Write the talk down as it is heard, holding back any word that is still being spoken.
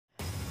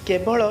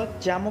केवल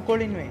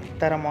जामुकोली नुहे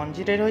तार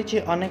मंजी रही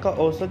अनेक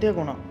औषधीय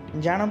गुण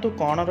जानतु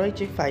कौन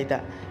रही फायदा।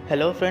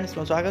 हेलो फ्रेंड्स,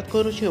 मैं स्वागत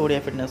करुच्ची ओडिया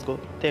फिटनेस को।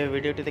 तेज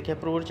वीडियो देखा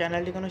पूर्व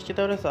चैनल को निश्चित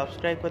भाव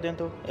सब्सक्राइब कर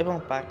दिंतु और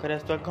पाखरे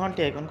आसुवा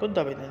घंटी आइकन को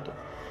दबाई दिंतु।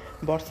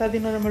 वर्षा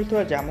दिन में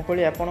मिलूँ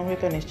जामुकोली आपण हुए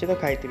तो निश्चित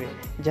खाइथिबे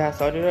जहाँ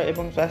शरीर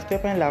और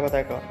स्वास्थ्य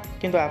लाभदायक,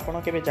 किंतु आपण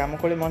केबे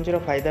जामुकोली मंजीर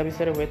फायदा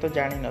विषय हुए तो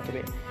जानी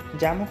नथिबे।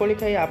 जामुकोली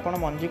खाई आपण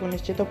मंजी को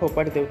निश्चित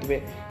फोपाड़ी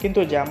देउथिबे,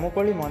 किंतु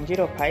जामुकोली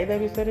मंजीर फायदा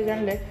विषय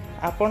जानले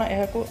आपण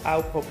एहाकू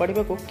आउ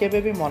फोपाड़ा को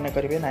केबे भी मन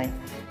करेंगे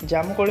नहीं।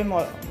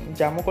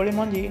 जामुकोली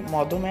मंजी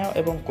मधुमेह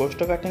एवं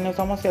कोष्ठकाठिन्य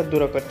समस्या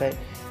दूर करता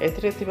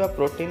है।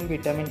 प्रोटीन,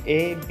 विटामिन ए,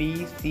 बी,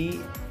 सी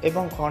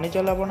एवं खनिज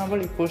लवण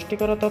भली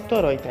पुष्टिकर तत्व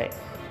रही है।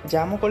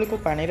 जामुकोली को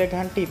पानी रे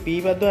घांटी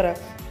पीवा द्वारा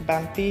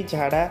बांती,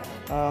 झाड़ा,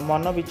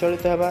 मन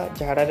विचलित होगा,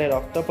 झाड़े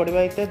रक्त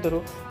पड़ा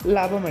इत्यादि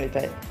लाभ मिलता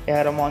है।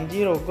 यार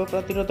मंजी रोग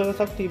प्रतिरोधक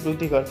शक्ति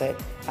वृद्धि करता है।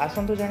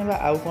 आसतु जाना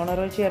आउ कौन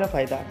रही यार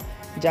फायदा।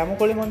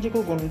 जामुकोली मंजी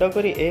को गुंड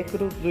कर 1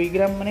 ରୁ 2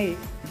 ग्राम नहीं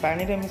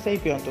पानी रे मिसाई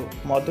पियंतु,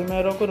 मधुमेह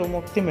रोग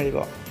मुक्ति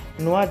मिल।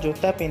 नुआ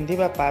जोता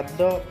पिंधिबा,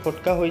 पाद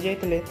फोटका हो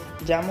जाइतिले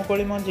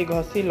जामुकोली मंजी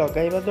घसी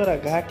लगाइबा द्वारा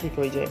घा ठीक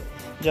हो जाए।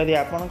 जदि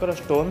आपणकर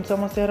स्टोन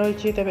समस्या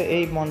रही तेबे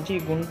एई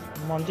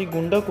मंजी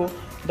गुंड को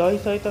दही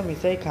सहित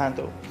मिसाई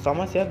खातु,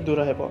 समस्या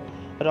दूर हेबो।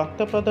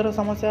 रक्त प्रदर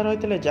समस्या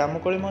रही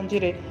जामुकोली मंजी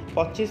रे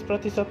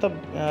 25%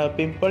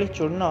 पिंपली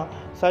चूर्ण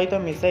सहित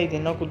मिसाई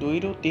दिन को 2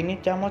 ରୁ 3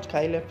 चामच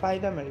खाइले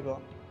फायदा मिल।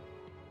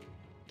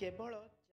 केवल